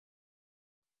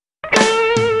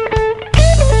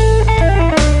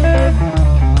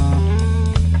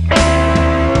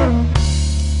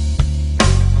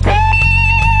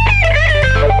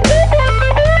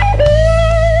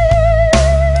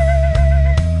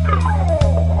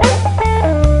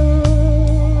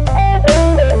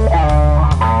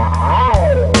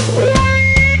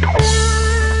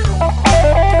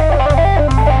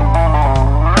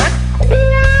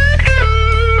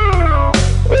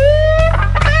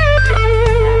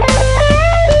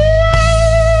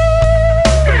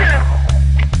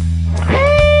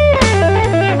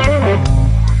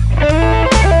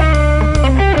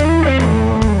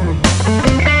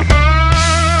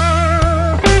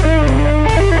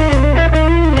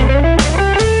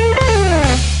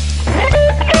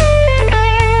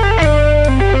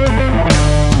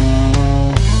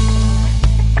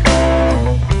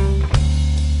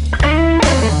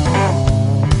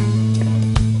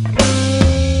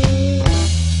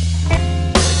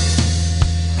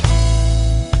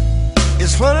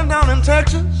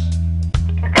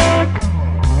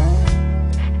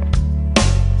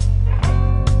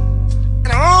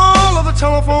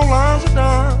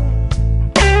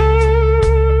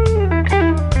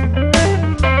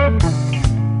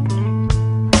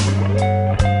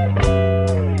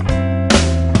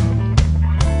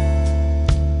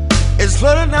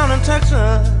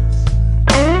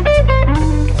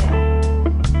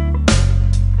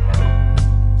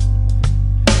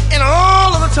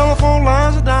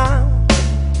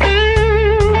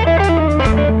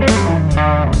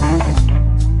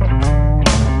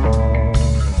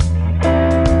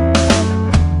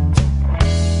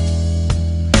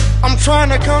trying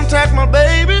to contact my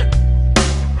baby.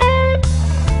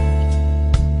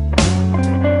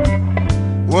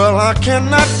 Well, I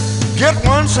cannot get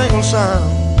one single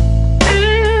sound.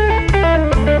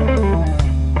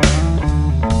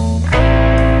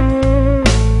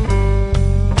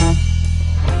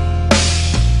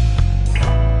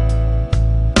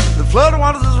 The flood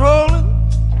waters is rolling.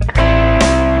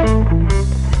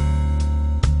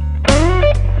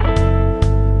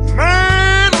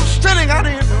 Man, I'm standing out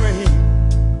here in the rain.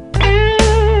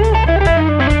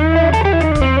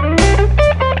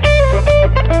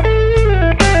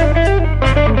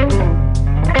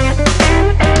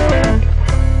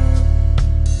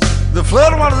 The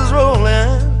flood waters is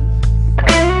rolling.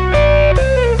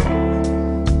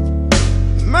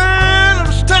 Man,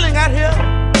 I'm standing out here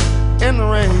in the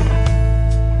rain.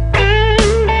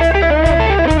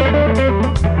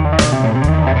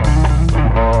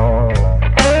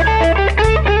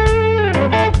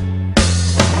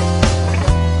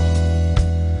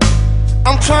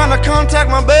 I'm trying to contact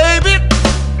my baby.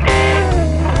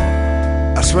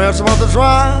 I swear it's about to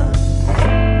drive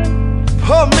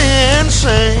put me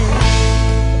insane.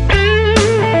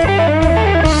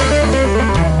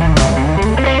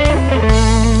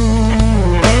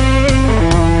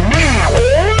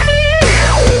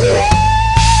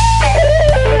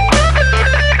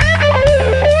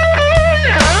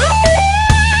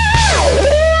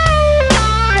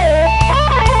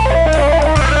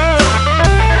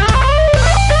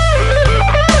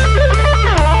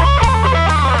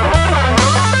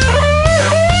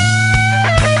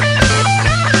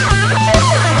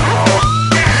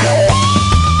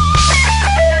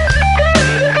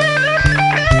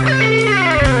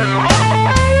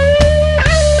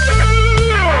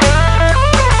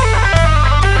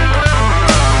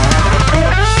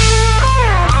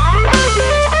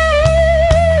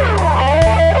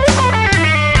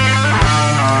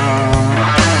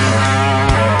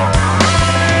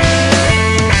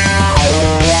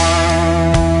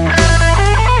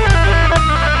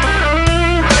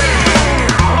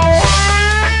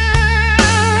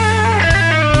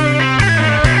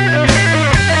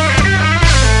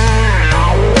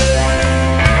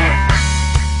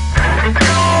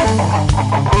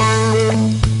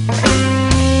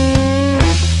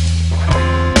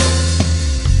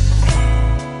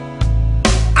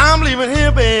 I'm leaving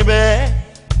here, baby.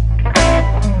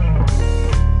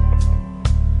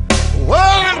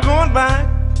 Well, I'm going back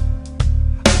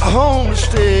home to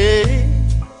stay.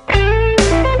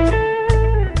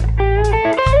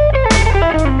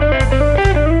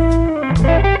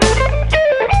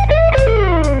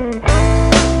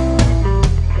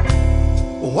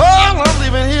 Well, I'm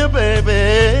leaving here, baby.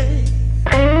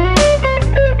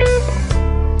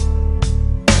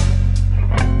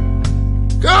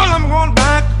 Girl, I'm going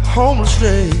back home to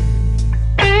stay.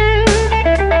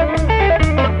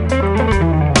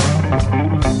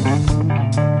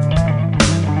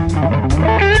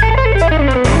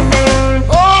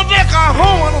 Oh, they got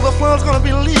home, I know the flood's gonna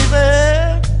be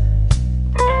leaving.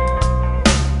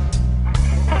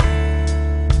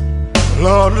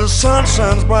 Lord, the sun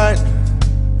shines bright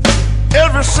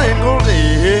every single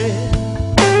day.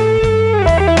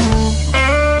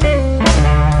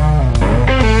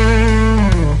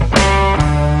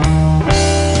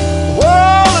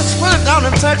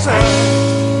 Texas.